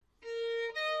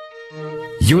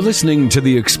You're listening to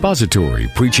the expository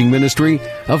preaching ministry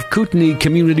of Kootenai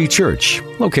Community Church,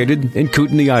 located in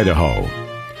Kootenai, Idaho.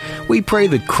 We pray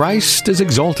that Christ is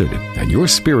exalted and your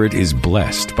spirit is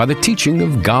blessed by the teaching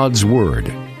of God's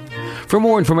Word. For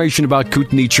more information about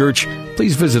Kootenai Church,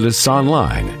 please visit us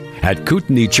online at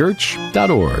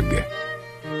kootenaichurch.org.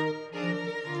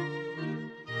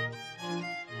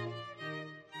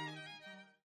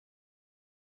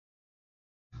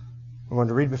 I'm going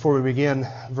to read before we begin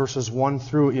verses 1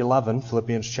 through 11,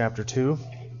 Philippians chapter 2.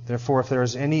 Therefore, if there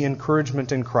is any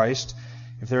encouragement in Christ,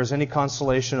 if there is any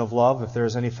consolation of love, if there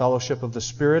is any fellowship of the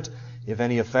Spirit, if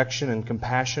any affection and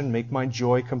compassion, make my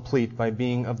joy complete by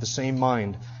being of the same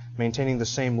mind, maintaining the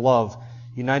same love,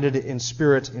 united in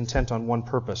spirit, intent on one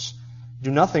purpose. Do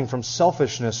nothing from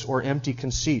selfishness or empty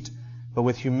conceit, but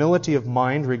with humility of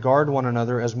mind regard one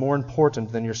another as more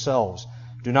important than yourselves.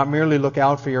 Do not merely look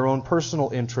out for your own personal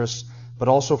interests, but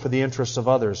also for the interests of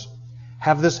others.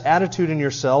 Have this attitude in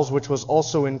yourselves, which was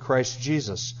also in Christ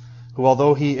Jesus, who,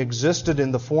 although he existed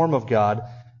in the form of God,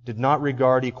 did not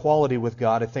regard equality with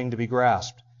God a thing to be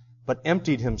grasped, but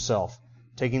emptied himself,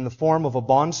 taking the form of a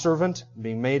bondservant,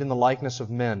 being made in the likeness of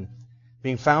men.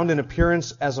 Being found in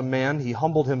appearance as a man, he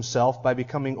humbled himself by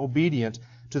becoming obedient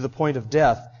to the point of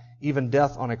death, even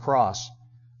death on a cross.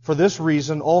 For this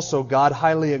reason also God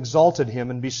highly exalted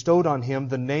him and bestowed on him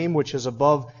the name which is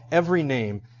above every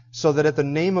name, so that at the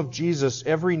name of Jesus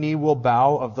every knee will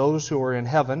bow, of those who are in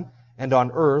heaven and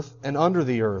on earth and under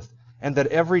the earth, and that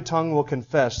every tongue will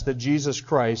confess that Jesus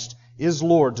Christ is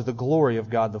Lord, to the glory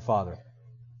of God the Father.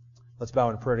 Let's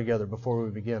bow in prayer together before we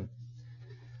begin.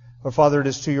 Our Father, it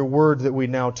is to your word that we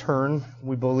now turn.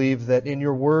 We believe that in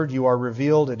your word you are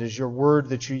revealed. It is your word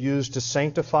that you use to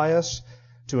sanctify us,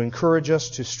 to encourage us,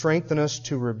 to strengthen us,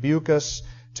 to rebuke us,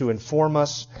 to inform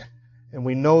us. And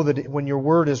we know that when your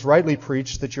word is rightly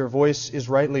preached, that your voice is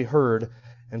rightly heard.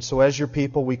 And so as your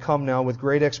people, we come now with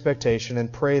great expectation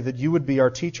and pray that you would be our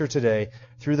teacher today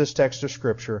through this text of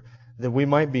Scripture, that we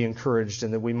might be encouraged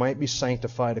and that we might be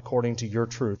sanctified according to your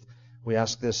truth. We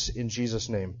ask this in Jesus'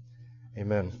 name.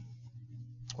 Amen.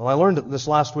 Well, I learned this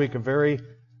last week a very,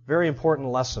 very important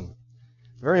lesson.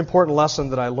 A very important lesson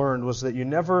that I learned was that you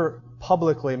never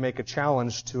publicly make a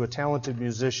challenge to a talented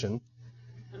musician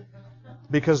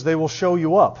because they will show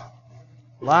you up.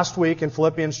 Last week in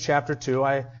Philippians chapter 2,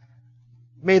 I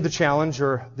made the challenge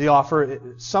or the offer. It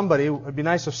would be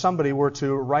nice if somebody were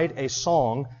to write a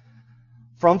song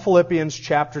from Philippians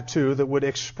chapter 2 that would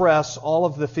express all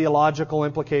of the theological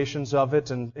implications of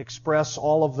it and express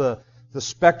all of the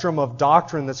spectrum of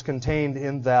doctrine that's contained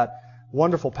in that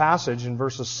wonderful passage in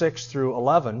verses 6 through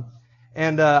 11.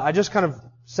 And I just kind of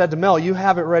said to Mel, you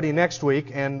have it ready next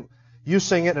week, and you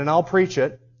sing it, and I'll preach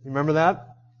it. You remember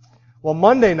that? Well,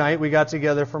 Monday night we got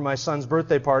together for my son's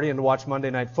birthday party and to watch Monday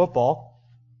Night Football,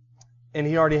 and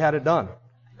he already had it done.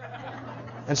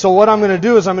 And so what I'm going to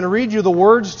do is I'm going to read you the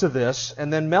words to this,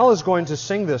 and then Mel is going to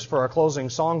sing this for our closing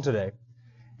song today.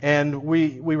 And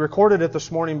we recorded it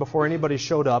this morning before anybody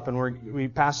showed up, and we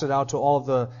passed it out to all of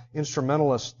the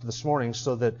instrumentalists this morning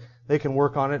so that they can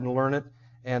work on it and learn it.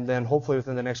 And then hopefully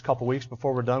within the next couple weeks,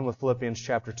 before we're done with Philippians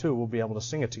chapter 2, we'll be able to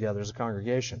sing it together as a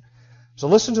congregation. So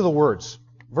listen to the words.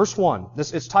 Verse 1.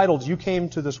 It's titled, You Came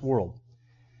to This World.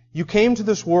 You came to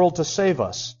this world to save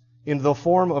us. In the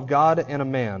form of God and a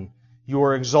man. You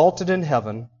were exalted in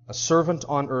heaven. A servant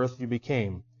on earth you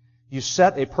became. You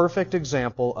set a perfect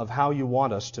example of how you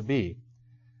want us to be.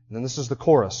 And then this is the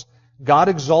chorus. God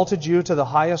exalted you to the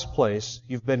highest place.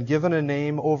 You've been given a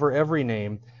name over every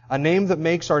name, a name that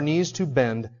makes our knees to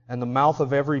bend and the mouth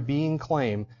of every being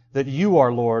claim that you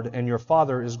are Lord and your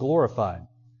Father is glorified.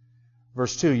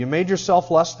 Verse 2, You made yourself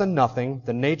less than nothing,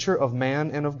 the nature of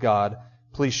man and of God.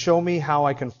 Please show me how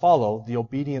I can follow the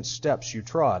obedient steps you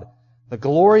trod. The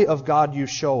glory of God you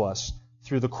show us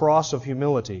through the cross of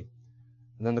humility.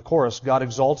 And then the chorus, God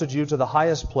exalted you to the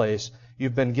highest place.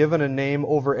 You've been given a name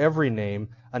over every name,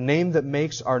 a name that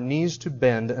makes our knees to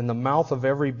bend and the mouth of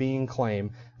every being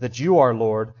claim that you are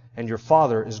Lord and your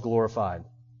Father is glorified.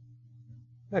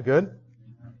 Isn't that good?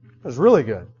 That was really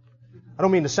good. I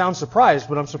don't mean to sound surprised,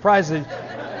 but I'm surprised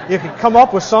that you could come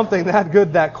up with something that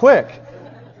good that quick.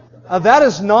 That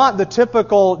is not the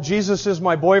typical Jesus is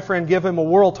my boyfriend, give him a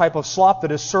whirl type of slop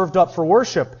that is served up for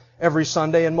worship every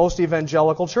Sunday in most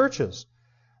evangelical churches.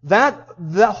 That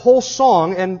whole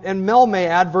song, and Mel may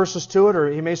add verses to it,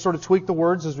 or he may sort of tweak the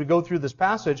words as we go through this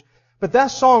passage, but that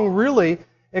song really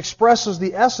expresses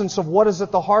the essence of what is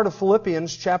at the heart of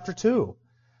Philippians chapter 2.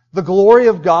 The glory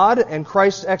of God and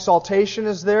Christ's exaltation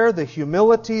is there, the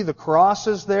humility, the cross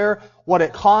is there, what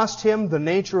it cost Him, the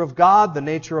nature of God, the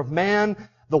nature of man,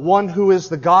 the one who is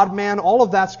the God-man, all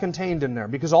of that's contained in there,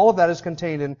 because all of that is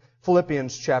contained in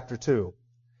Philippians chapter 2.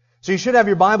 So you should have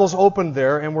your Bibles opened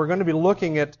there, and we're going to be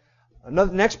looking at the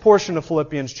next portion of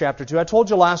Philippians chapter 2. I told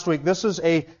you last week this is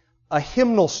a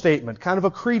hymnal statement, kind of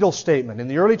a creedal statement. In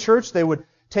the early church, they would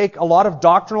take a lot of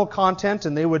doctrinal content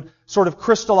and they would sort of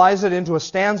crystallize it into a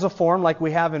stanza form like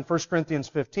we have in 1 Corinthians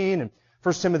 15 and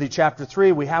 1 Timothy chapter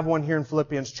 3. We have one here in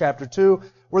Philippians chapter 2,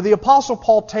 where the Apostle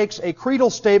Paul takes a creedal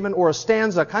statement or a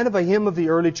stanza, kind of a hymn of the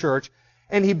early church,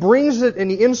 and he brings it and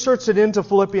he inserts it into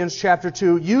Philippians chapter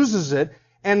 2, uses it,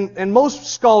 and most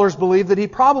scholars believe that he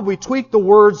probably tweaked the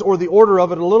words or the order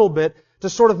of it a little bit to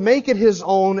sort of make it his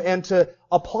own and to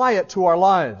apply it to our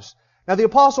lives. Now the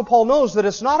Apostle Paul knows that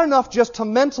it's not enough just to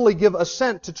mentally give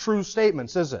assent to true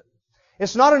statements, is it?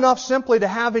 It's not enough simply to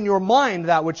have in your mind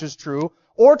that which is true,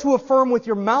 or to affirm with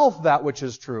your mouth that which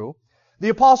is true. The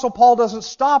Apostle Paul doesn't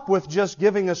stop with just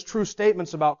giving us true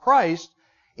statements about Christ.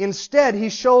 Instead, he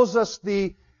shows us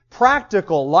the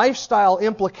practical lifestyle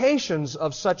implications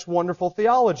of such wonderful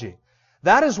theology.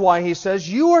 That is why he says,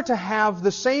 you are to have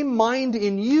the same mind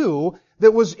in you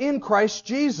that was in Christ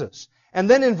Jesus. And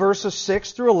then in verses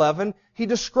 6 through 11, he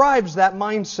describes that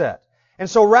mindset. And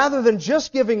so rather than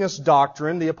just giving us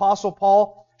doctrine, the Apostle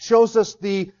Paul shows us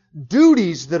the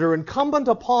duties that are incumbent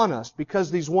upon us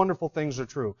because these wonderful things are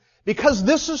true. Because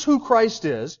this is who Christ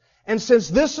is, and since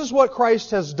this is what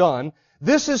Christ has done,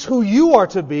 this is who you are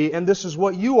to be, and this is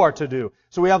what you are to do.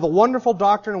 So we have the wonderful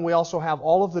doctrine, and we also have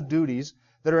all of the duties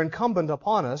that are incumbent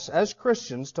upon us as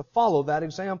Christians to follow that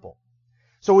example.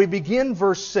 So we begin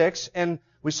verse 6, and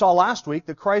we saw last week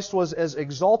that Christ was as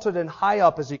exalted and high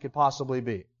up as He could possibly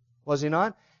be. Was He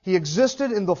not? He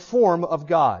existed in the form of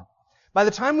God. By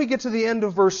the time we get to the end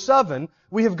of verse 7,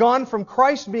 we have gone from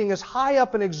Christ being as high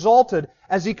up and exalted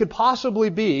as He could possibly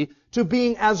be to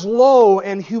being as low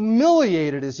and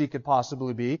humiliated as He could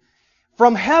possibly be,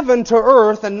 from heaven to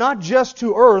earth, and not just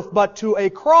to earth, but to a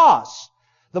cross,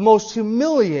 the most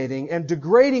humiliating and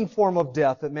degrading form of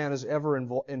death that man has ever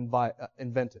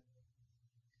invented.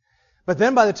 But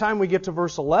then by the time we get to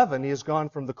verse 11, He has gone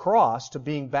from the cross to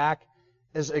being back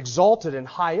as exalted and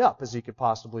high up as He could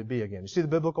possibly be again. You see the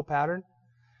biblical pattern?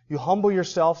 You humble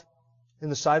yourself in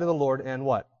the sight of the Lord, and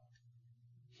what?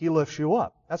 He lifts you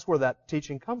up. That's where that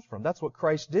teaching comes from. That's what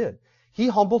Christ did. He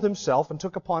humbled Himself and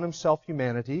took upon Himself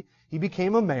humanity. He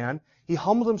became a man. He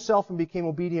humbled Himself and became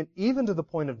obedient even to the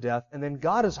point of death, and then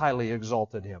God has highly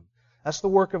exalted Him. That's the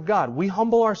work of God. We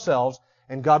humble ourselves,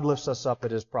 and God lifts us up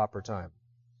at His proper time.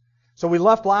 So we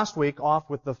left last week off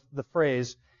with the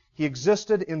phrase, He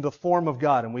existed in the form of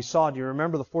God. And we saw, do you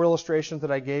remember the 4 illustrations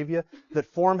that I gave you? That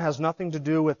form has nothing to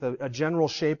do with a general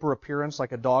shape or appearance like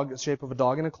the shape of a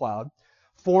dog in a cloud.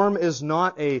 Form is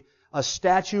not a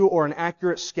statue or an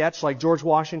accurate sketch like George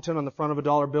Washington on the front of a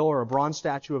dollar bill or a bronze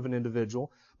statue of an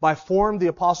individual. By form, the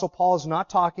Apostle Paul is not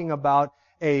talking about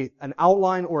an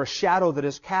outline or a shadow that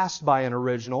is cast by an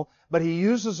original, but he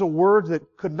uses a word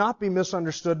that could not be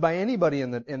misunderstood by anybody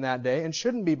in that day and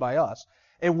shouldn't be by us.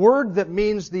 A word that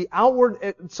means the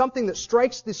outward, something that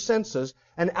strikes the senses,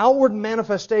 an outward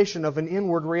manifestation of an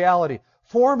inward reality.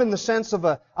 Form in the sense of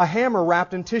a hammer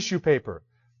wrapped in tissue paper.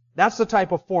 That's the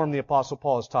type of form the Apostle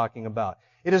Paul is talking about.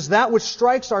 It is that which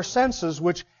strikes our senses,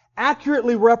 which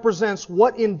accurately represents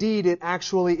what indeed it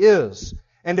actually is.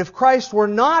 And if Christ were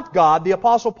not God, the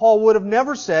Apostle Paul would have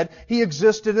never said He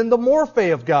existed in the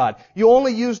morphe of God. You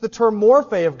only use the term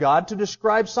morphe of God to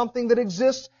describe something that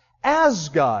exists as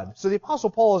God. So the Apostle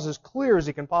Paul is as clear as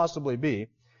he can possibly be.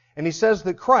 And he says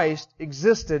that Christ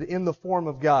existed in the form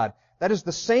of God. That is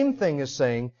the same thing as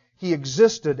saying He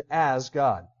existed as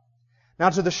God. Now,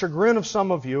 to the chagrin of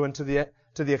some of you and to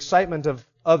the excitement of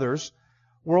others,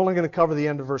 we're only going to cover the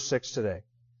end of verse 6 today.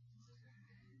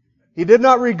 He did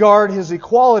not regard His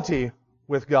equality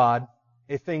with God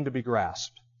a thing to be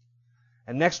grasped.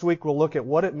 And next week we'll look at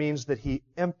what it means that He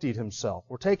emptied Himself.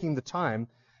 We're taking the time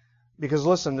because,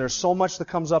 listen, there's so much that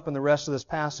comes up in the rest of this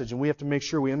passage, and we have to make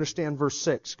sure we understand verse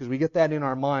 6 because we get that in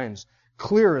our minds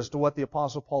clear as to what the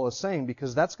Apostle Paul is saying,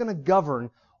 because that's going to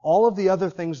govern all of the other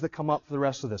things that come up for the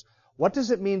rest of this. What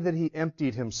does it mean that He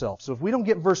emptied Himself? So if we don't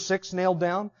get verse 6 nailed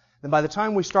down, then by the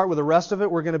time we start with the rest of it,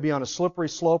 we're going to be on a slippery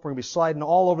slope. We're going to be sliding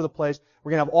all over the place.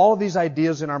 We're going to have all of these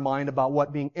ideas in our mind about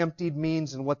what being emptied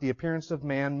means and what the appearance of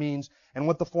man means and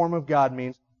what the form of God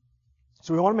means.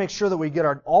 So we want to make sure that we get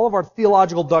all of our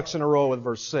theological ducks in a row with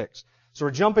verse 6. So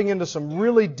we're jumping into some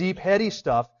really deep, heady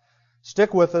stuff.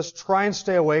 Stick with us. Try and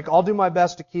stay awake. I'll do my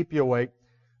best to keep you awake.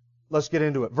 Let's get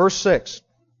into it. Verse 6,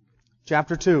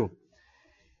 chapter 2.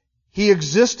 He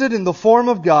existed in the form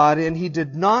of God, and He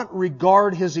did not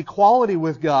regard His equality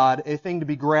with God a thing to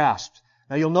be grasped.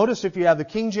 Now you'll notice if you have the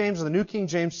King James or the New King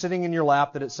James sitting in your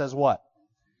lap that it says what?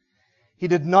 He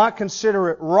did not consider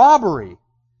it robbery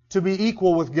to be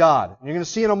equal with God. And you're going to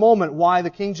see in a moment why the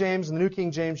King James and the New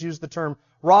King James use the term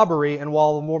robbery, and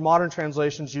while the more modern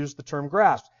translations use the term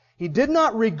grasp. He did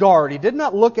not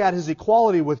look at his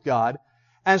equality with God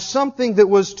as something that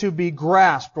was to be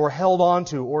grasped or held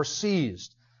onto or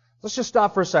seized. Let's just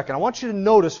stop for a second. I want you to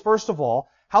notice, first of all,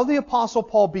 how the Apostle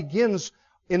Paul begins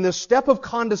in this step of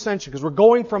condescension, because we're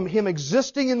going from him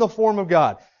existing in the form of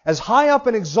God, as high up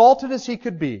and exalted as he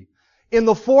could be, in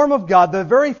the form of God. The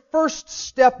very first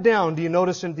step down, do you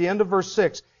notice at the end of verse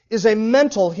 6, is a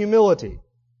mental humility.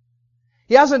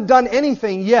 He hasn't done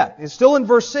anything yet. It's still in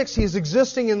verse 6, he's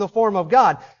existing in the form of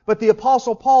God. But the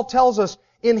Apostle Paul tells us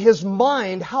in his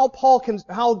mind how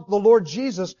the Lord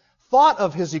Jesus thought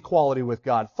of his equality with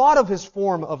God, thought of his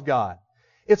form of God.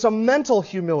 It's a mental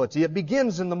humility. It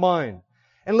begins in the mind.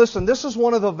 And listen, this is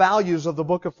one of the values of the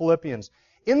book of Philippians.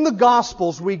 In the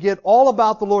Gospels, we get all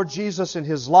about the Lord Jesus in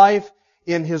His life,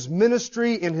 in His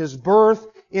ministry, in His birth,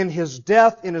 in His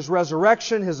death, in His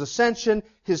resurrection, His ascension,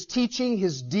 His teaching,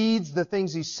 His deeds, the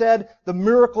things He said, the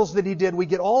miracles that He did. We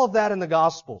get all of that in the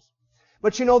Gospels.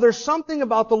 But you know, there's something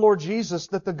about the Lord Jesus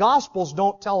that the Gospels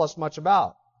don't tell us much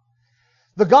about.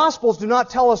 The Gospels do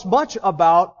not tell us much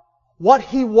about what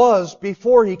He was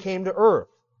before He came to earth.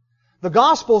 The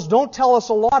Gospels don't tell us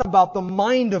a lot about the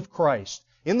mind of Christ.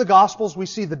 In the Gospels, we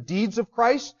see the deeds of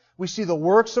Christ, we see the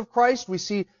works of Christ, we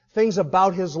see things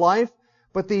about His life,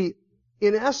 but the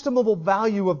inestimable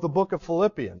value of the book of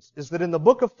Philippians is that in the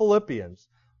book of Philippians,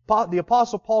 the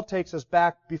Apostle Paul takes us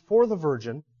back before the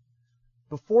Virgin,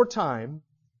 before time,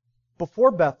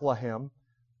 before Bethlehem,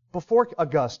 before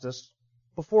Augustus,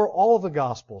 before all of the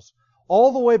Gospels,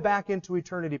 all the way back into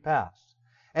eternity past.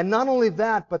 And not only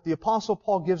that, but the Apostle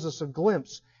Paul gives us a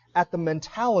glimpse at the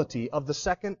mentality of the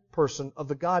second person of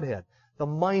the Godhead, the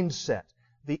mindset,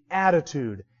 the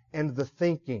attitude, and the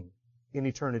thinking in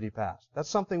eternity past. That's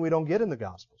something we don't get in the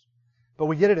Gospels, but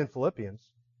we get it in Philippians.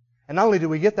 And not only do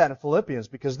we get that in Philippians,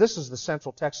 because this is the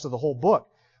central text of the whole book,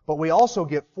 but we also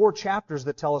get 4 chapters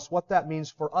that tell us what that means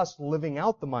for us living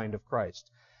out the mind of Christ.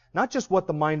 Not just what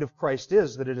the mind of Christ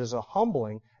is, that it is a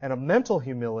humbling and a mental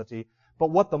humility, but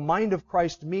what the mind of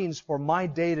Christ means for my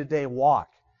day-to-day walk.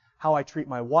 How I treat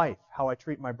my wife, how I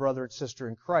treat my brother and sister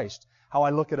in Christ, how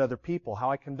I look at other people, how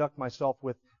I conduct myself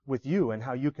with you, and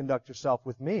how you conduct yourself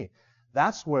with me.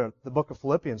 That's where the book of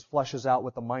Philippians fleshes out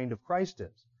what the mind of Christ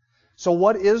is. So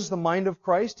what is the mind of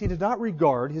Christ? He did not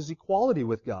regard His equality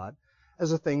with God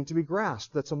as a thing to be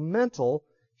grasped. That's a mental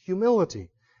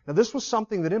humility. Now this was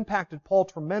something that impacted Paul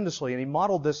tremendously, and he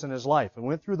modeled this in his life. And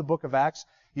went through the book of Acts.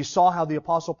 You saw how the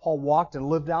Apostle Paul walked and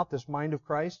lived out this mind of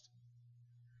Christ.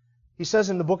 He says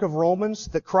in the book of Romans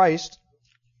that Christ,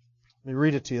 let me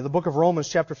read it to you, the book of Romans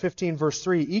chapter 15 verse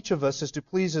 3, each of us is to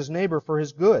please his neighbor for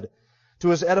his good, to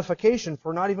his edification,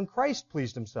 for not even Christ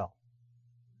pleased himself.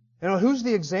 You know, who's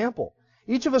the example?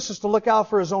 Each of us is to look out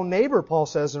for his own neighbor, Paul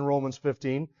says in Romans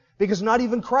 15, because not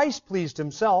even Christ pleased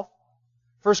himself.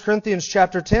 1 Corinthians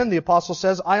chapter 10, the apostle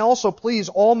says, I also please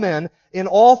all men in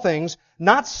all things,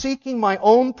 not seeking my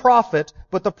own profit,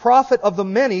 but the profit of the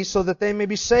many, so that they may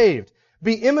be saved.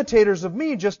 Be imitators of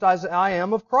me, just as I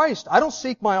am of Christ. I don't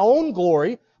seek my own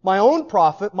glory, my own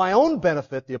profit, my own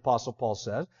benefit, the apostle Paul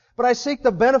says, but I seek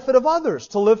the benefit of others,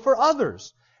 to live for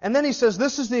others. And then he says,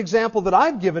 this is the example that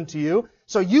I've given to you,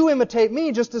 so you imitate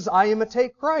me just as I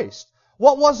imitate Christ.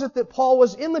 What was it that Paul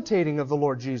was imitating of the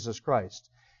Lord Jesus Christ?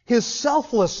 His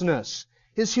selflessness,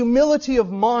 His humility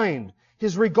of mind,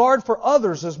 His regard for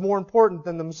others as more important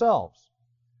than themselves.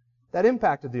 That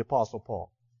impacted the Apostle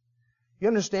Paul. You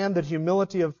understand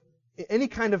that any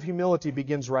kind of humility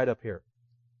begins right up here.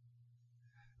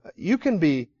 You can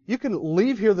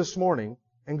leave here this morning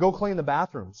and go clean the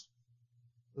bathrooms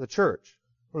of the church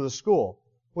or the school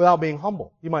without being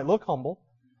humble. You might look humble.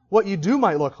 What you do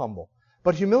might look humble.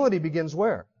 But humility begins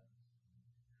where?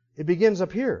 It begins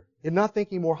up here, in not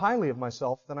thinking more highly of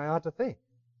myself than I ought to think.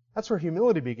 That's where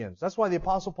humility begins. That's why the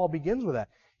Apostle Paul begins with that.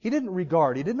 He did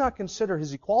not consider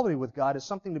his equality with God as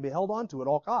something to be held on to at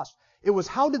all costs. It was,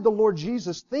 how did the Lord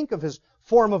Jesus think of His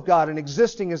form of God and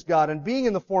existing as God and being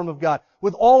in the form of God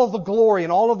with all of the glory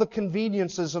and all of the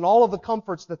conveniences and all of the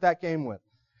comforts that came with?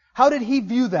 How did He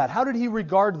view that? How did He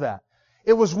regard that?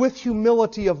 It was with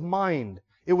humility of mind.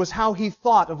 It was how He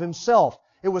thought of Himself.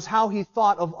 It was how He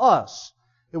thought of us.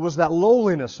 It was that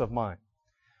lowliness of mind.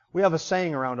 We have a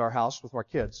saying around our house with our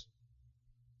kids.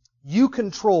 You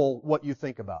control what you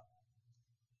think about.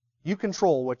 You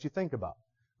control what you think about.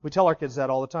 We tell our kids that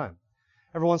all the time.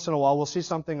 Every once in a while we'll see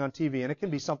something on TV, and it can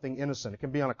be something innocent. It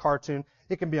can be on a cartoon.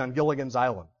 It can be on Gilligan's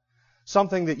Island.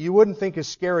 something that you wouldn't think is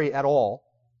scary at all,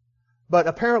 but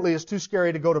apparently is too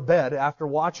scary to go to bed after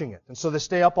watching it. And so they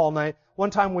stay up all night. One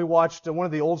time we watched one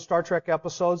of the old Star Trek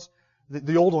episodes,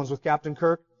 the old ones with Captain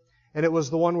Kirk, and it was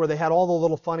the one where they had all the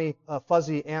little funny,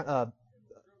 fuzzy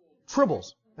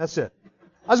tribbles. That's it.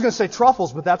 I was going to say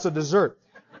truffles, but that's a dessert.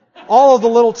 All of the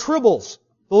little tribbles,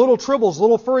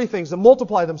 little furry things that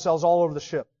multiply themselves all over the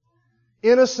ship.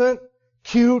 Innocent,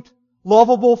 cute,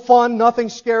 lovable, fun, nothing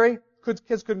scary.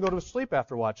 Kids couldn't go to sleep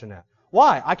after watching that.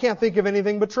 Why? I can't think of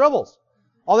anything but tribbles.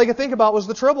 All they could think about was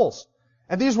the tribbles.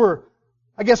 And these were,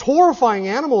 I guess, horrifying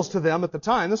animals to them at the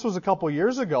time. This was a couple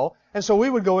years ago. And so we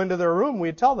would go into their room,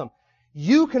 we'd tell them,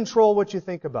 you control what you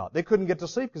think about. They couldn't get to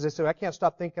sleep because they said, I can't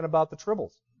stop thinking about the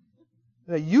tribbles.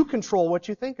 You control what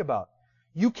you think about.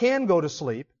 You can go to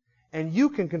sleep, and you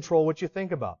can control what you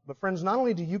think about. But friends, not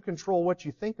only do you control what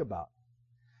you think about,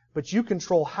 but you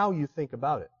control how you think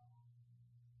about it.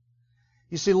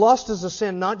 You see, lust is a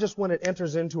sin not just when it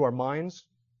enters into our minds,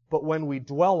 but when we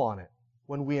dwell on it,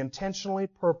 when we intentionally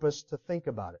purpose to think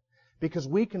about it. Because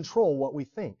we control what we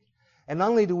think. And not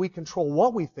only do we control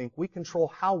what we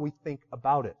control how we think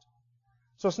about it.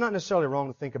 So it's not necessarily wrong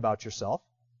to think about yourself,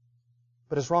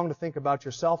 but it's wrong to think about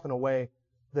yourself in a way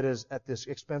that is at the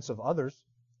expense of others.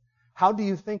 How do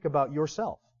you think about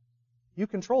yourself? You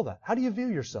control that. How do you view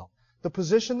yourself? The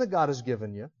position that God has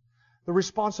given you, the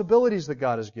responsibilities that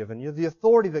God has given you, the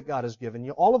authority that God has given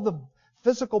you, all of the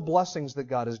physical blessings that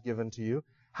God has given to you,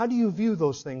 how do you view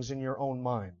those things in your own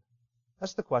mind?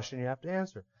 That's the question you have to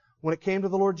answer. When it came to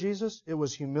the Lord Jesus, it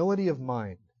was humility of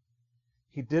mind.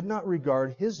 He did not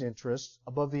regard His interests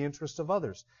above the interests of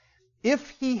others. If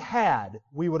He had,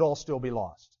 we would all still be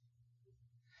lost.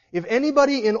 If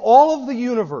anybody in all of the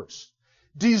universe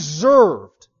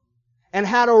deserved and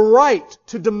had a right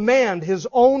to demand His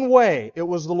own way, it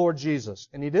was the Lord Jesus.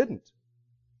 And He didn't.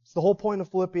 It's the whole point of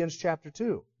Philippians chapter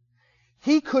 2.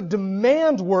 He could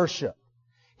demand worship.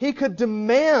 He could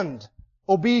demand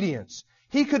obedience.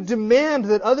 He could demand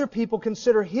that other people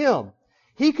consider Him.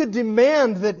 He could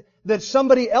demand that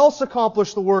somebody else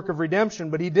accomplish the work of redemption,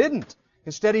 but He didn't.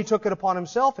 Instead, He took it upon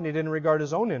Himself, and He didn't regard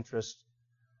His own interests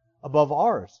above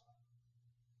ours.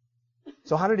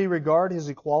 So how did He regard His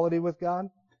equality with God?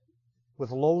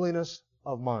 With lowliness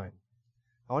of mind.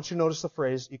 I want you to notice the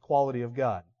phrase, equality of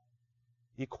God.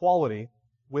 Equality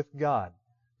with God.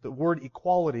 The word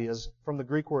equality is from the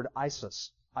Greek word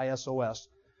isos, I-S-O-S.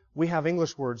 We have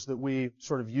English words that we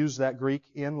sort of use that Greek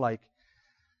in, like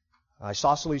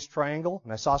isosceles triangle.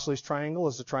 An isosceles triangle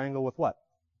is a triangle with what?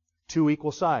 Two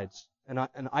equal sides.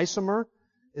 An isomer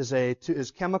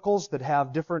is chemicals that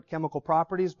have different chemical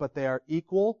properties, but they are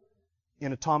equal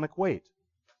in atomic weight.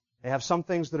 They have some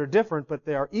things that are different, but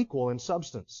they are equal in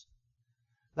substance.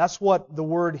 That's what the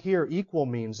word here, equal,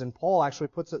 means, and Paul actually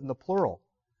puts it in the plural.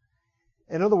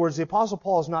 In other words, the Apostle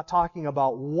Paul is not talking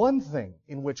about one thing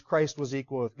in which Christ was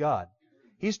equal with God.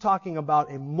 He's talking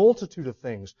about a multitude of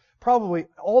things, probably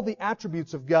all the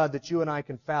attributes of God that you and I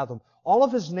can fathom, all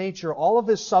of His nature, all of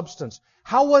His substance.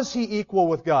 How was He equal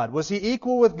with God? Was He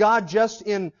equal with God just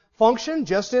in function,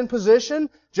 just in position,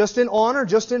 just in honor,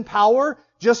 just in power,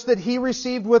 just that He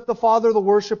received with the Father the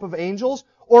worship of angels?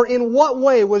 Or in what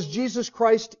way was Jesus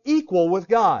Christ equal with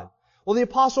God? Well, the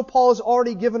Apostle Paul has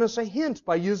already given us a hint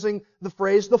by using the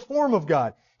phrase, the form of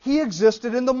God. He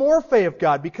existed in the morphe of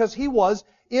God because He was,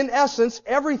 in essence,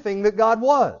 everything that God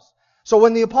was. So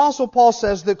when the Apostle Paul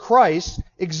says that Christ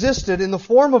existed in the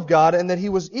form of God and that He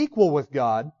was equal with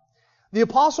God, the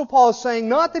Apostle Paul is saying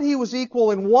not that He was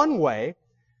equal in one way,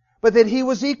 but that He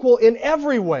was equal in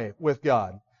every way with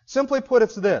God. Simply put,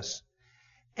 it's this.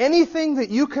 Anything that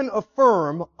you can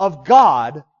affirm of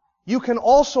God, you can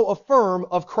also affirm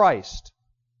of Christ.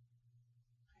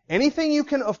 Anything you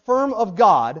can affirm of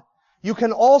God, you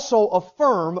can also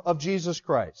affirm of Jesus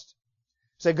Christ.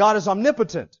 Say, God is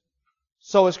omnipotent.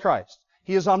 So is Christ.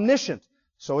 He is omniscient.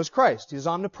 So is Christ. He is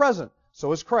omnipresent.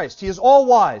 So is Christ. He is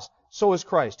all-wise. So is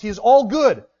Christ. He is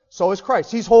all-good. So is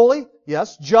Christ. He's holy.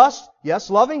 Yes. Just. Yes.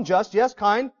 Loving. Just. Yes.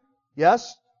 Kind.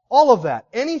 Yes. All of that.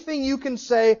 Anything you can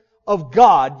say of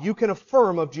God, you can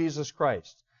affirm of Jesus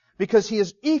Christ. Because He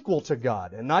is equal to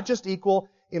God. And not just equal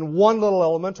in one little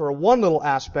element or one little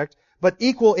aspect, but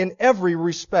equal in every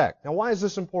respect. Now, why is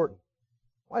this important?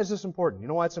 Why is this important? You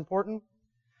know why it's important?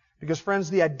 Because, friends,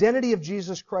 the identity of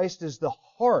Jesus Christ is the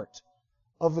heart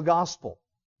of the gospel.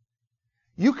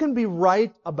 You can be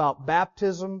right about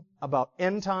baptism, about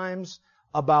end times,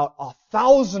 about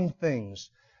 1,000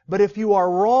 things. But if you are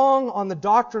wrong on the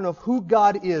doctrine of who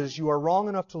God is, you are wrong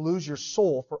enough to lose your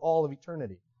soul for all of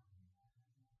eternity.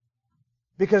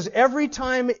 Because every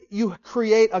time you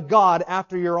create a God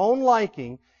after your own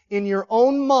liking, In your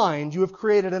own mind, you have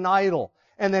created an idol.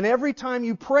 And then every time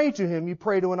you pray to Him, you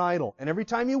pray to an idol. And every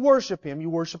time you worship Him, you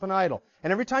worship an idol.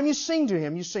 And every time you sing to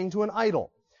Him, you sing to an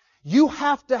idol. You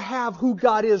have to have who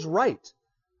God is right.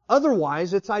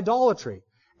 Otherwise, it's idolatry.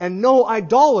 And no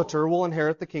idolater will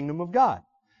inherit the kingdom of God.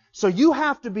 So you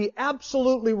have to be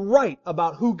absolutely right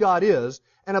about who God is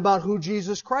and about who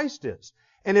Jesus Christ is.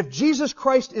 And if Jesus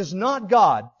Christ is not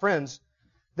God, friends,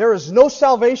 there is no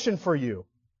salvation for you.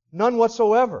 None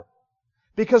whatsoever.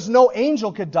 Because no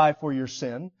angel could die for your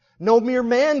sin. No mere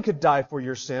man could die for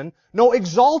your sin. No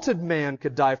exalted man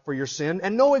could die for your sin.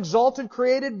 And no exalted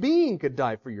created being could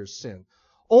die for your sin.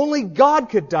 Only God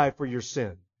could die for your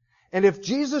sin. And if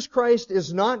Jesus Christ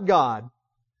is not God,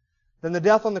 then the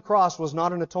death on the cross was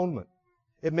not an atonement.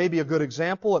 It may be a good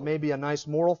example. It may be a nice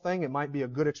moral thing. It might be a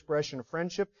good expression of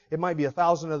friendship. It might be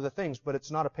 1,000 other things, but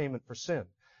it's not a payment for sin.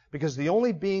 Because the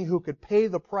only being who could pay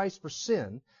the price for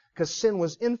sin, because sin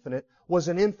was infinite, was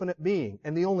an infinite being.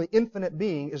 And the only infinite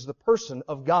being is the person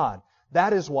of God.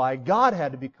 That is why God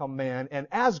had to become man and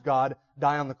as God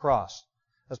die on the cross.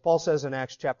 As Paul says in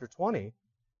Acts chapter 20,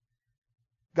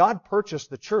 God purchased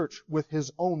the church with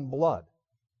His own blood.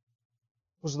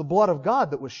 It was the blood of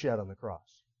God that was shed on the cross.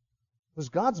 It was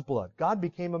God's blood. God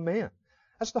became a man.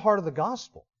 That's the heart of the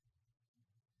gospel.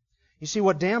 You see,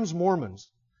 what damns Mormons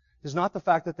is not the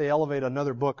fact that they elevate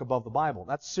another book above the Bible.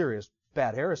 That's serious,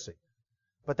 bad heresy.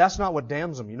 But that's not what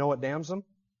damns them. You know what damns them?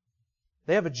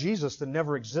 They have a Jesus that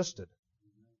never existed.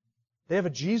 They have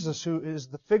a Jesus who is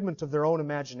the figment of their own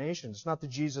imagination. It's not the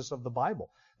Jesus of the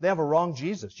Bible. They have a wrong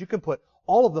Jesus. You can put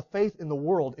all of the faith in the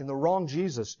world in the wrong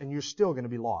Jesus, and you're still going to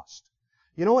be lost.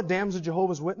 You know what damns a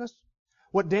Jehovah's Witness?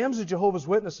 What damns a Jehovah's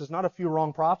Witness is not a few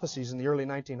wrong prophecies in the early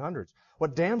 1900s.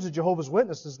 What damns a Jehovah's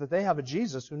Witness is that they have a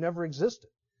Jesus who never existed.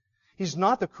 He's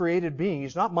not the created being.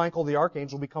 He's not Michael the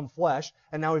archangel become flesh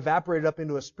and now evaporated up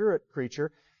into a spirit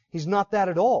creature. He's not that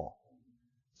at all.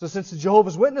 So since the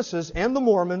Jehovah's Witnesses and the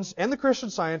Mormons and the Christian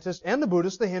Scientists and the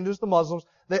Buddhists, the Hindus, the Muslims,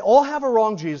 they all have a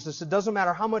wrong Jesus. It doesn't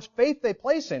matter how much faith they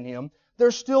place in Him,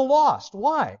 they're still lost.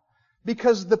 Why?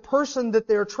 Because the person that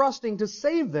they're trusting to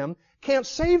save them can't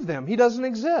save them. He doesn't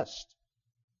exist.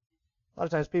 A lot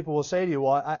of times people will say to you,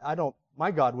 well,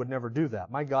 my God would never do that.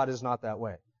 My God is not that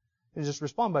way. You just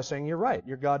respond by saying, you're right.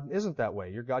 Your God isn't that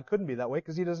way. Your God couldn't be that way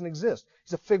because He doesn't exist.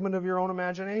 He's a figment of your own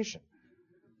imagination.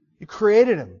 You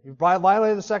created Him. You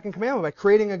violated the second commandment by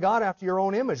creating a God after your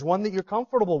own image, one that you're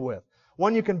comfortable with,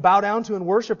 one you can bow down to and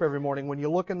worship every morning when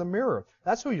you look in the mirror.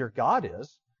 That's who your God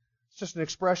is. It's just an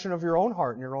expression of your own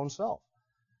heart and your own self.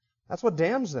 That's what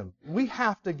damns them. We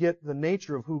have to get the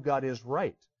nature of who God is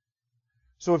right.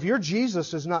 So if your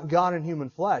Jesus is not God in human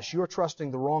flesh, you're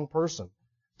trusting the wrong person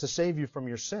to save you from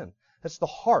your sin. That's the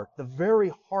heart, the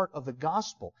very heart of the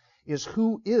gospel, is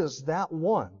who is that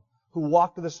one who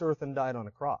walked this earth and died on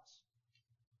a cross.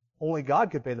 Only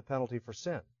God could pay the penalty for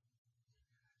sin.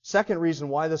 Second reason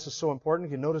why this is so important,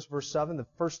 if you notice verse 7, the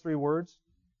first three words,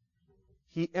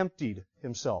 He emptied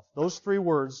Himself. Those three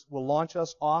words will launch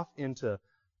us off into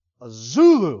a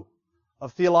Zulu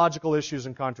of theological issues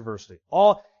and controversy.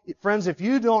 Friends, if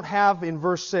you don't have in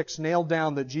verse 6 nailed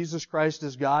down that Jesus Christ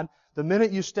is God, the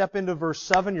minute you step into verse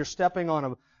 7, you're stepping on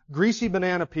a greasy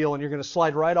banana peel and you're going to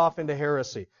slide right off into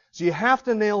heresy. So you have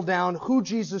to nail down who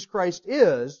Jesus Christ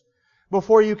is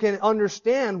before you can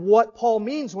understand what Paul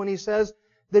means when he says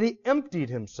that He emptied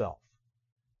Himself.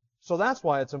 So that's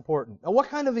why it's important. Now, what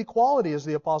kind of equality is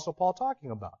the Apostle Paul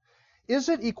talking about? Is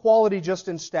it equality just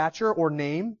in stature or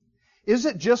name? Is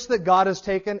it just that God has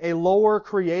taken a lower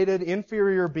created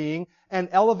inferior being and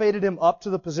elevated him up to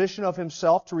the position of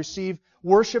Himself to receive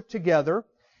worship together?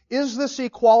 Is this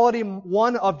equality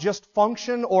one of just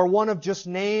function or one of just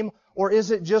name, or is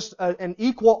it just an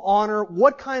equal honor?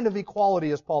 What kind of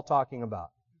equality is Paul talking about?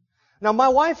 Now, my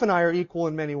wife and I are equal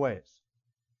in many ways.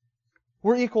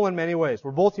 We're equal in many ways.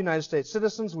 We're both United States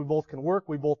citizens. We both can work.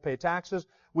 We both pay taxes.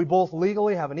 We both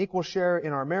legally have an equal share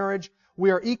in our marriage.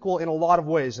 We are equal in a lot of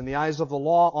ways. In the eyes of the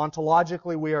law,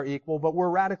 ontologically, we are equal, but we're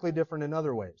radically different in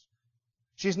other ways.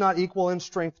 She's not equal in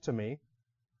strength to me.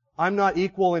 I'm not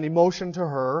equal in emotion to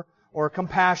her, or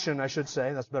compassion, I should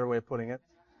say. That's a better way of putting it.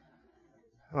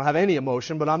 I don't have any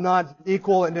emotion, but I'm not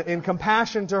equal in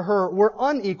compassion to her. We're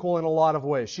unequal in a lot of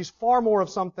ways. She's far more of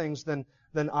some things than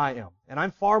I am. And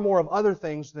I'm far more of other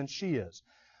things than she is.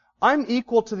 I'm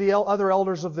equal to the other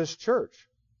elders of this church.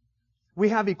 We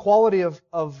have equality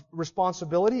of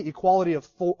responsibility, equality of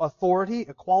authority,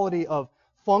 equality of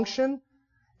function,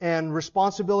 and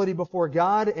responsibility before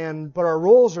God, but our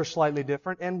roles are slightly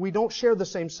different, and we don't share the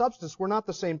same substance. We're not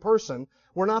the same person.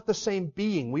 We're not the same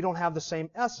being. We don't have the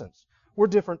same essence. We're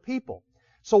different people.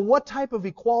 So what type of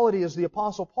equality is the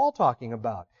Apostle Paul talking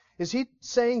about? Is he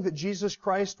saying that Jesus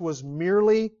Christ was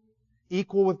merely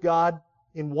equal with God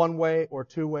in one way or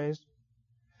two ways?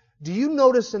 Do you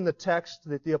notice in the text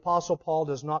that the Apostle Paul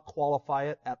does not qualify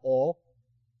it at all?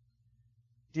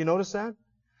 Do you notice that?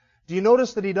 Do you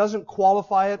notice that he doesn't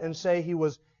qualify it and say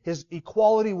his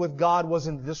equality with God was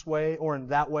in this way or in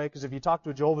that way? Because if you talk to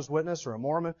a Jehovah's Witness or a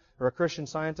Mormon or a Christian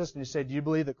Scientist and you say, do you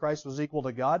believe that Christ was equal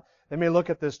to God? They may look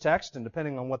at this text, and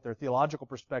depending on what their theological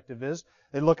perspective is,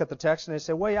 they look at the text and they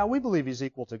say, well, yeah, we believe He's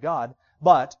equal to God,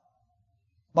 but,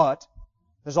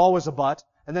 there's always a but,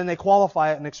 and then they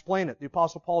qualify it and explain it. The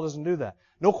Apostle Paul doesn't do that.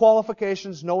 No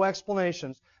qualifications, no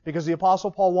explanations, because the Apostle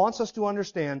Paul wants us to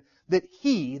understand that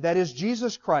He, that is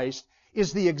Jesus Christ,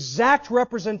 is the exact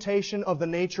representation of the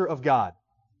nature of God.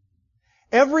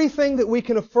 Everything that we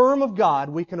can affirm of God,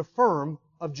 we can affirm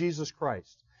of Jesus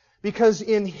Christ. Because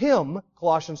in Him,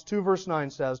 Colossians 2 verse 9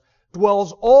 says,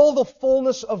 dwells all the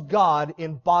fullness of God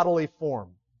in bodily form.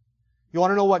 You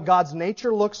want to know what God's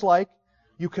nature looks like?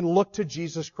 You can look to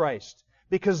Jesus Christ.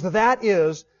 Because that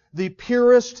is the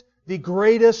purest, the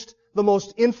greatest, the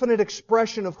most infinite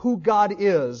expression of who God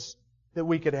is that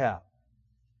we could have.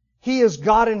 He is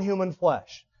God in human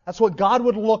flesh. That's what God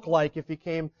would look like if He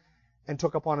came and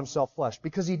took upon Himself flesh.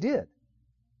 Because He did.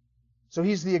 So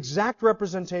He's the exact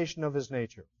representation of His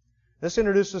nature. This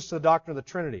introduces us to the doctrine of the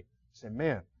Trinity. You say,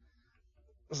 man,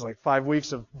 this is like 5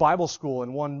 weeks of Bible school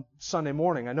in one Sunday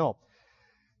morning, I know.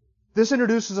 This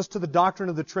introduces us to the doctrine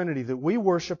of the Trinity, that we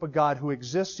worship a God who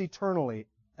exists eternally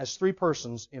as three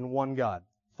persons in one God.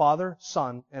 Father,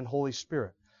 Son, and Holy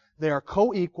Spirit. They are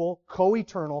co-equal,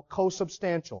 co-eternal,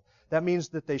 co-substantial. That means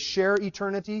that they share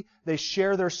eternity, they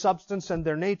share their substance and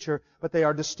their nature, but they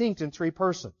are distinct in three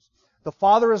persons. The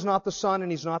Father is not the Son and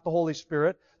He's not the Holy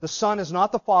Spirit. The Son is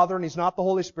not the Father and He's not the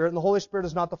Holy Spirit. And the Holy Spirit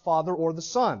is not the Father or the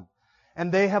Son.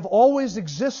 And they have always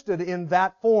existed in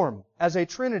that form as a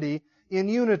Trinity in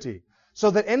unity.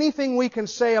 So that anything we can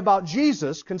say about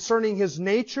Jesus concerning His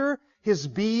nature, His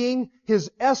being, His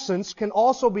essence can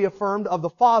also be affirmed of the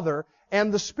Father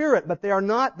and the Spirit. But they are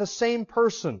not the same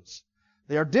persons.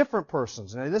 They are different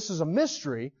persons. Now this is a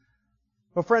mystery.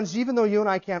 But friends, even though you and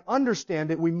I can't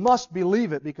understand it, we must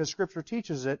believe it because Scripture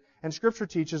teaches it, and Scripture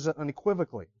teaches it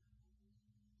unequivocally.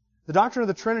 The doctrine of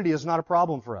the Trinity is not a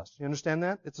problem for us. You understand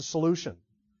that? It's a solution.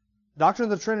 The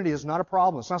doctrine of the Trinity is not a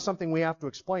problem. It's not something we have to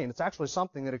explain. It's actually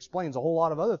something that explains a whole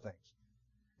lot of other things.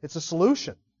 It's a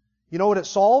solution. You know what it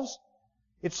solves?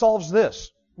 It solves this.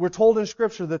 We're told in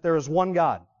Scripture that there is one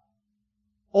God.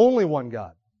 Only one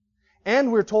God.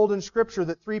 And we're told in Scripture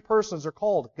that three persons are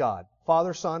called God.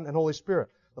 Father, Son, and Holy Spirit.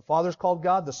 The Father is called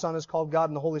God, the Son is called God,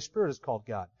 and the Holy Spirit is called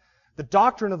God. The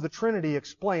doctrine of the Trinity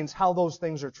explains how those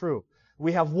things are true.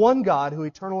 We have one God who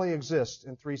eternally exists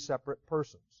in three separate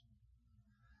persons.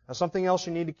 Now something else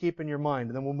you need to keep in your mind,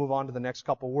 and then we'll move on to the next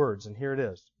couple words, and here it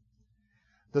is.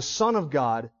 The Son of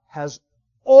God has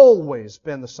always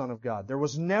been the Son of God. There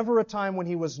was never a time when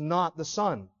He was not the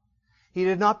Son. He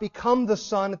did not become the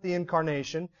Son at the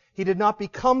Incarnation. He did not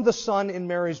become the Son in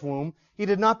Mary's womb. He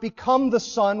did not become the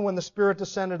Son when the Spirit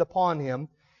descended upon Him.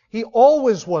 He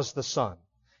always was the Son.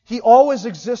 He always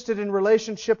existed in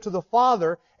relationship to the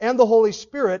Father and the Holy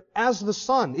Spirit as the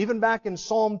Son. Even back in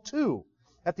Psalm 2,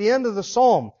 at the end of the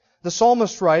Psalm, the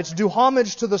psalmist writes, "Do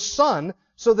homage to the Son,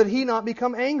 so that He not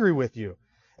become angry with you,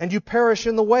 and you perish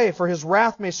in the way, for His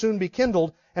wrath may soon be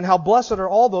kindled, and how blessed are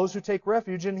all those who take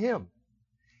refuge in Him."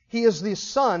 He is the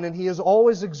Son, and He has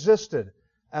always existed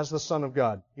as the Son of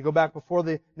God. You go back before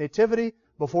the Nativity,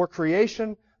 before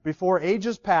creation, before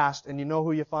ages past, and you know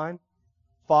who you find?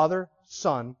 Father,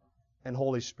 Son, and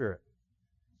Holy Spirit.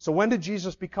 So when did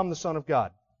Jesus become the Son of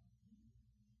God?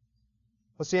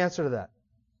 What's the answer to that?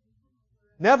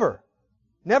 Never.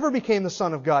 Never became the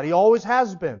Son of God. He always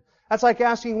has been. That's like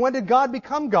asking, when did God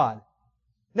become God?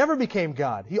 Never became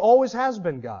God. He always has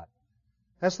been God.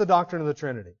 That's the doctrine of the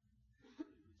Trinity.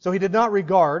 So He did not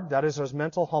regard, that is His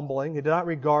mental humbling, He did not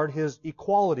regard His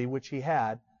equality, which He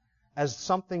had, as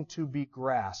something to be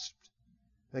grasped.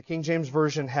 The King James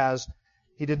Version has,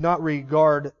 He did not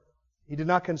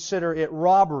consider it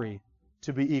robbery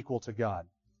to be equal to God.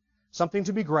 Something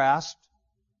to be grasped,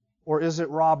 or is it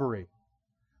robbery?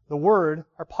 The word,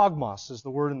 harpagmos, is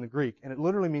the word in the Greek, and it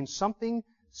literally means something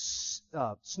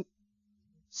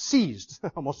seized. I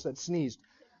almost said sneezed.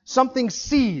 Something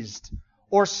seized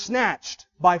or snatched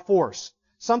by force.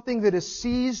 Something that is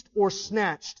seized or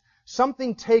snatched.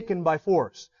 Something taken by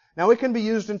force. Now it can be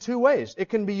used in two ways. It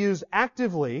can be used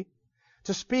actively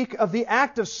to speak of the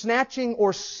act of snatching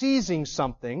or seizing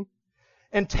something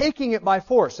and taking it by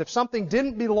force. If something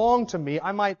didn't belong to me,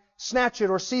 I might snatch it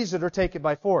or seize it or take it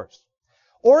by force.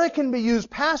 Or it can be used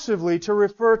passively to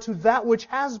refer to that which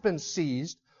has been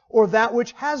seized or that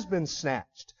which has been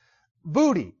snatched.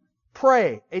 Booty,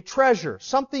 prey, a treasure,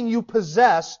 something you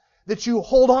possess that you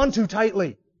hold on to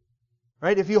tightly.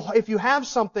 Right? If you have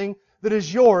something that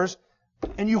is yours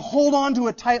and you hold on to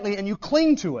it tightly and you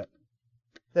cling to it,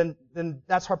 then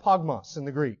that's harpagmos in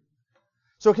the Greek.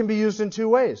 So it can be used in two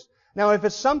ways. Now, if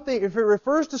it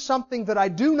refers to something that I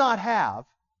do not have,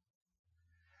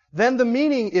 then the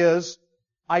meaning is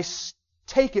I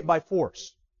take it by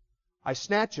force. I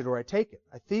snatch it or I take it.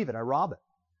 I thieve it. I rob it.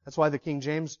 That's why the King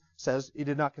James says he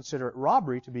did not consider it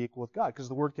robbery to be equal with God, because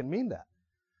the word can mean that.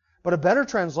 But a better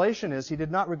translation is he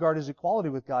did not regard his equality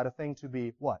with God a thing to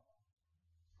be what?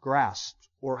 Grasped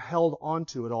or held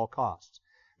onto at all costs.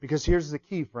 Because here's the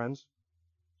key, friends.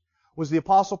 Was the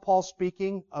Apostle Paul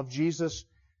speaking of Jesus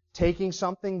taking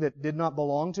something that did not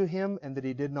belong to him and that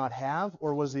he did not have?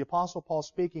 Or was the Apostle Paul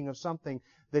speaking of something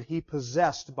that he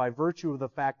possessed by virtue of the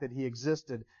fact that he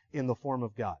existed in the form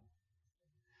of God?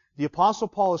 The Apostle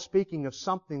Paul is speaking of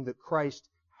something that Christ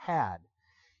had.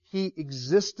 He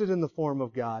existed in the form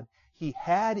of God. He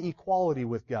had equality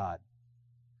with God.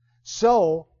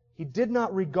 So, he did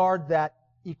not regard that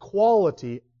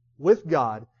equality with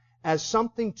God as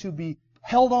something to be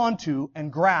held on to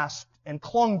and grasped and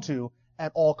clung to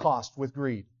at all cost with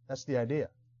greed. That's the idea.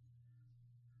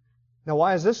 Now,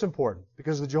 why is this important?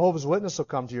 Because the Jehovah's Witness will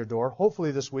come to your door,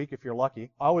 hopefully this week if you're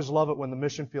lucky. I always love it when the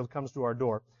mission field comes to our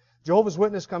door. Jehovah's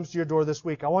Witness comes to your door this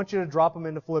week. I want you to drop them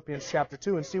into Philippians chapter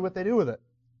 2 and see what they do with it.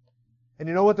 And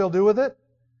you know what they'll do with it?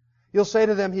 You'll say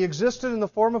to them, he existed in the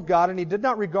form of God and he did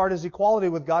not regard his equality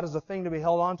with God as a thing to be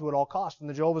held on to at all costs. And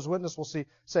the Jehovah's Witness will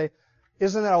say,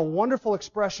 isn't that a wonderful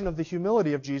expression of the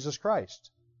humility of Jesus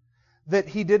Christ? That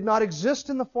he did not exist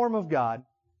in the form of God,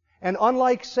 and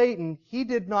unlike Satan, he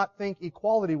did not think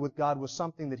equality with God was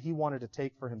something that he wanted to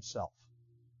take for himself.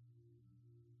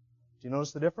 Do you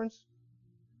notice the difference?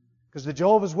 Because the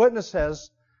Jehovah's Witness says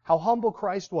how humble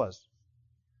Christ was.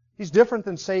 He's different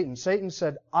than Satan. Satan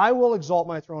said, I will exalt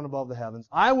my throne above the heavens.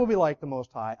 I will be like the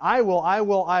Most High. I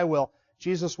will.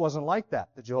 Jesus wasn't like that,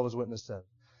 the Jehovah's Witness said.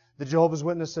 The Jehovah's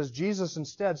Witness says Jesus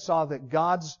instead saw that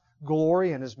God's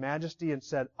glory and His majesty and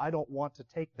said, I don't want to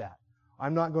take that.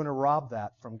 I'm not going to rob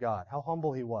that from God. How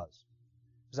humble he was.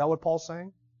 Is that what Paul's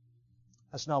saying?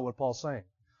 That's not what Paul's saying.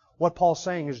 What Paul's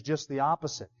saying is just the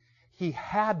opposite. He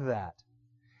had that.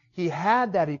 He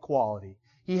had that equality.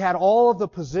 He had all of the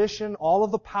position, all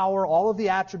of the power, all of the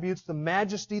attributes, the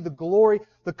majesty, the glory,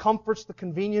 the comforts, the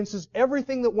conveniences,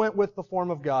 everything that went with the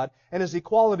form of God and His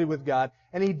equality with God.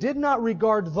 And he did not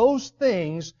regard those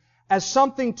things as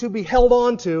something to be held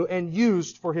on to and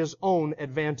used for his own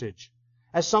advantage,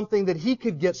 as something that he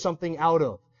could get something out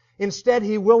of. Instead,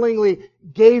 he willingly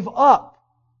gave up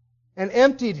and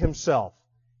emptied himself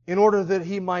in order that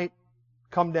he might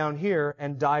come down here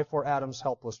and die for Adam's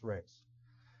helpless race.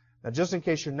 Now, just in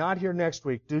case you're not here next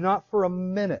week, do not for a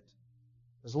minute,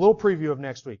 there's a little preview of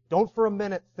next week, don't for a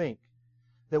minute think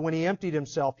that when he emptied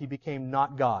himself, he became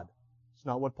not God. It's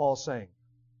not what Paul's saying.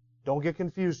 Don't get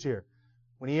confused here.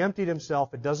 When he emptied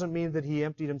himself, it doesn't mean that he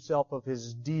emptied himself of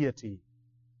his deity.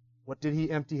 What did he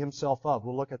empty himself of?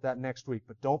 We'll look at that next week.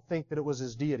 But don't think that it was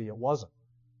his deity. It wasn't.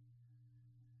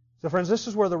 So friends, this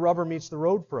is where the rubber meets the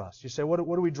road for us. You say, what do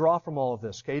we draw from all of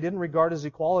this? Okay, he didn't regard his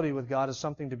equality with God as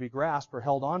something to be grasped or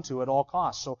held onto at all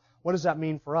costs. So what does that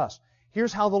mean for us?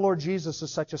 Here's how the Lord Jesus is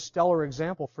such a stellar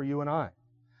example for you and I.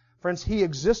 Friends, He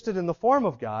existed in the form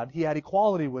of God. He had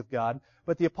equality with God.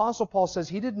 But the Apostle Paul says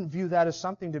he didn't view that as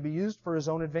something to be used for his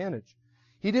own advantage.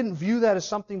 He didn't view that as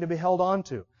something to be held on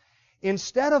to.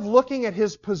 Instead of looking at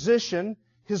His position,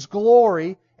 His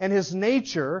glory, and His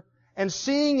nature, and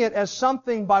seeing it as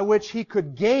something by which He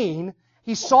could gain,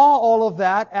 He saw all of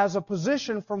that as a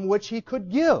position from which He could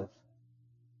give. Do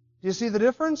you see the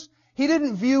difference? He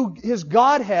didn't view His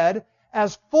Godhead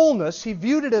as fullness. He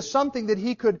viewed it as something that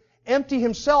He could empty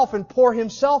Himself and pour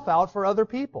Himself out for other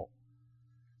people.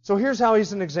 So here's how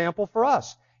He's an example for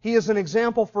us. He is an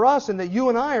example for us in that you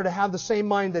and I are to have the same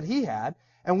mind that He had,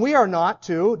 and we are not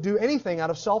to do anything out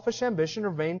of selfish ambition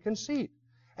or vain conceit.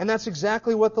 And that's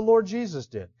exactly what the Lord Jesus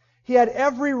did. He had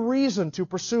every reason to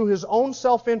pursue His own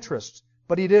self-interest,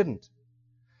 but He didn't.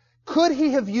 Could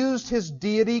He have used His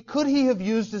deity, could He have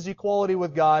used His equality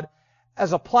with God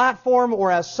as a platform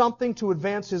or as something to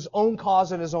advance His own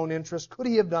cause and His own interest? Could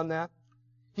He have done that?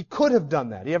 He could have done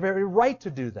that. He had every right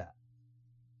to do that.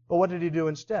 But what did He do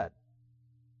instead?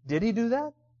 Did He do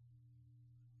that?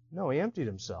 No, He emptied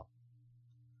Himself.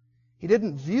 He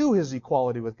didn't view His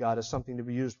equality with God as something to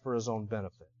be used for His own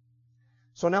benefit.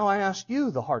 So now I ask you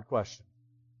the hard question.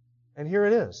 And here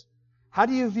it is. How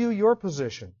do you view your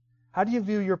position? How do you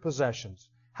view your possessions?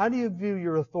 How do you view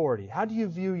your authority? How do you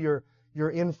view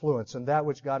your influence and that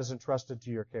which God has entrusted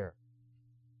to your care?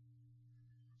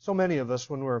 So many of us,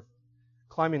 when we're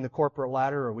climbing the corporate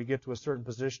ladder or we get to a certain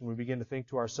position, we begin to think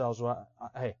to ourselves, well,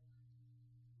 hey,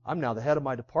 I'm now the head of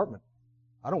my department.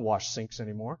 I don't wash sinks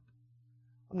anymore.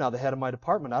 I'm now the head of my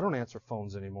department. I don't answer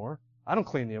phones anymore. I don't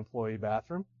clean the employee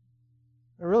bathroom.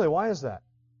 And really, why is that?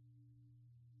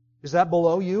 Is that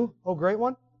below you, oh great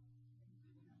one?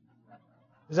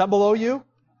 Is that below you?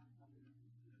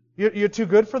 You're too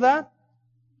good for that?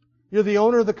 You're the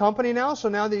owner of the company now, so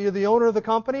now that you're the owner of the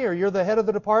company, or you're the head of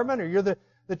the department, or you're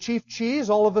the chief cheese,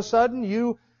 all of a sudden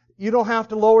you don't have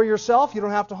to lower yourself, you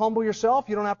don't have to humble yourself,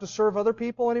 you don't have to serve other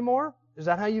people anymore? Is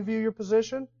that how you view your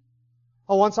position?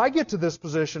 Oh, once I get to this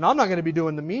position, I'm not going to be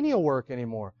doing the menial work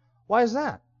anymore. Why is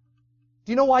that?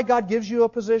 Do you know why God gives you a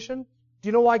position? Do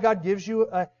you know why God gives you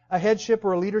a headship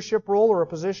or a leadership role or a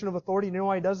position of authority? You know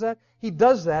why He does that? He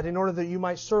does that in order that you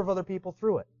might serve other people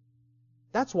through it.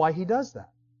 That's why He does that.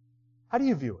 How do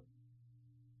you view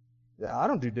it? Yeah, I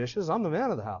don't do dishes. I'm the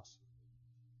man of the house.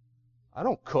 I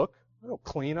don't cook. I don't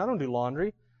clean. I don't do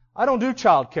laundry. I don't do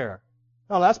child care.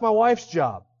 No, that's my wife's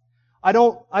job. I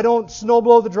don't snow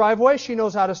blow the driveway. She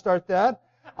knows how to start that.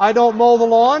 I don't mow the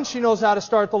lawn. She knows how to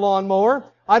start the lawnmower.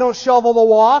 I don't shovel the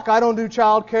walk. I don't do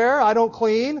child care. I don't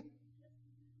clean.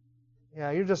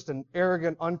 Yeah, you're just an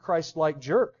arrogant, un-Christ-like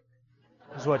jerk,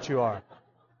 is what you are.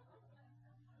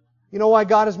 You know why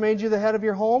God has made you the head of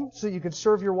your home? So you can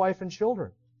serve your wife and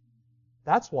children.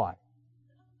 That's why.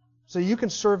 So you can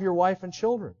serve your wife and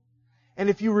children. And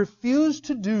if you refuse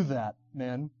to do that,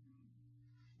 men,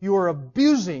 you are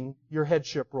abusing your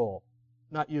headship role,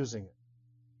 not using it.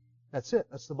 That's it.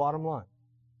 That's the bottom line.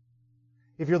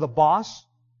 If you're the boss,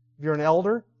 if you're an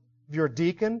elder, if you're a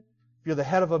deacon, if you're the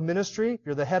head of a ministry, if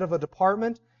you're the head of a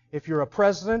department, if you're a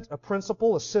president, a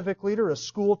principal, a civic leader, a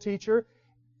school teacher,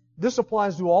 this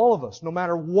applies to all of us. No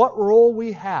matter what role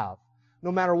we have,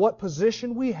 no matter what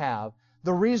position we have,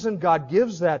 the reason God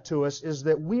gives that to us is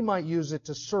that we might use it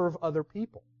to serve other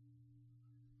people.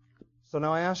 So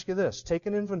now I ask you this. Take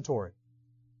an inventory.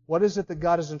 What is it that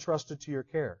God has entrusted to your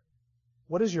care?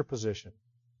 What is your position?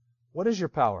 What is your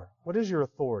power? What is your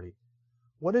authority?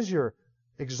 What is your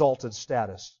exalted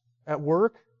status? At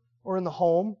work or in the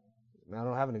home? I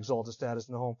don't have an exalted status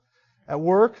in the home. At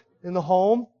work, in the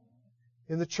home,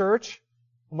 in the church,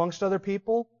 amongst other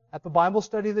people, at the Bible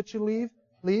study that you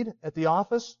lead, at the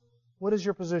office? What is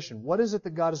your position? What is it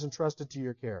that God has entrusted to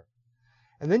your care?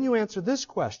 And then you answer this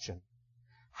question.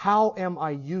 How am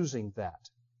I using that?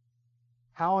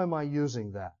 How am I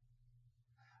using that?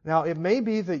 Now, it may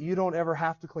be that you don't ever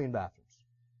have to clean bathrooms.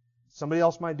 Somebody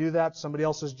else might do that, somebody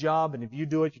else's job, and if you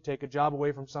do it, you take a job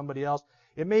away from somebody else.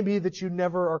 It may be that you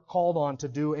never are called on to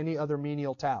do any other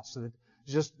menial tasks. So that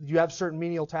just you have certain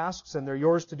menial tasks, and they're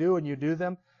yours to do, and you do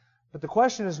them. But the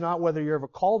question is not whether you're ever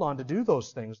called on to do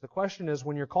those things. The question is,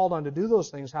 when you're called on to do those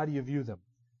things, how do you view them?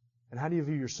 And how do you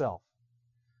view yourself?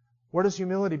 Where does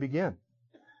humility begin?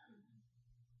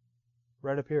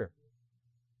 Right up here.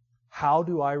 How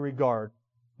do I regard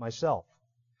myself?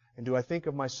 And do I think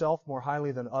of myself more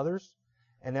highly than others?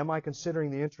 And am I considering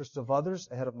the interests of others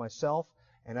ahead of myself?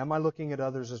 And am I looking at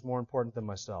others as more important than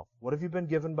myself? What have you been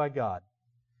given by God?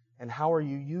 And how are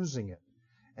you using it?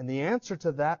 And the answer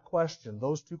to that question,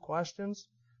 those two questions,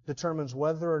 determines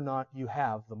whether or not you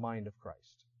have the mind of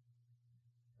Christ.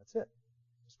 That's it.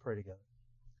 Let's pray together.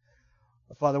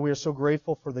 Father, we are so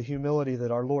grateful for the humility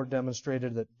that our Lord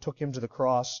demonstrated that took Him to the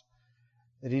cross,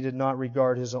 that He did not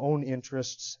regard His own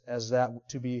interests as that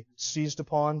to be seized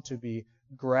upon, to be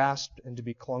grasped, and to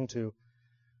be clung to.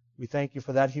 We thank You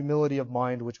for that humility of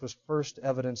mind which was first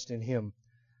evidenced in Him.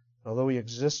 Although He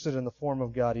existed in the form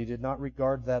of God, He did not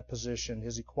regard that position,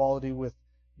 His equality with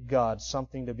God,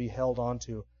 something to be held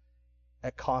onto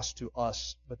at cost to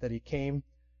us, but that He came,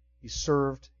 He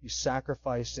served, He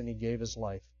sacrificed, and He gave His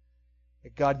life.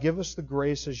 God, give us the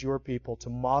grace as Your people to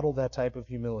model that type of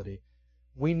humility.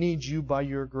 We need You by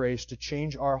Your grace to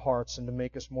change our hearts and to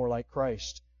make us more like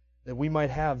Christ, that we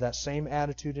might have that same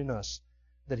attitude in us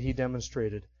that He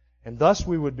demonstrated. And thus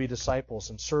we would be disciples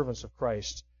and servants of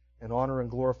Christ and honor and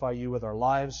glorify You with our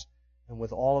lives and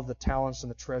with all of the talents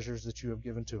and the treasures that You have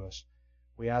given to us.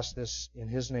 We ask this in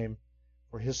His name,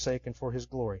 for His sake and for His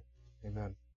glory.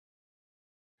 Amen.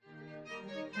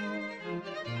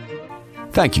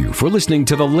 Thank you for listening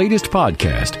to the latest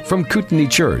podcast from Kootenai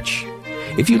Church.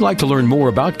 If you'd like to learn more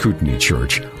about Kootenai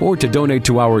Church or to donate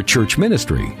to our church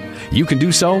ministry, you can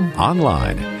do so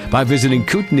online by visiting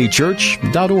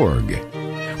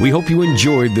kootenaichurch.org. We hope you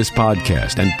enjoyed this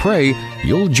podcast and pray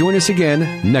you'll join us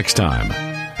again next time.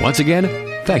 Once again,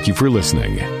 thank you for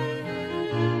listening.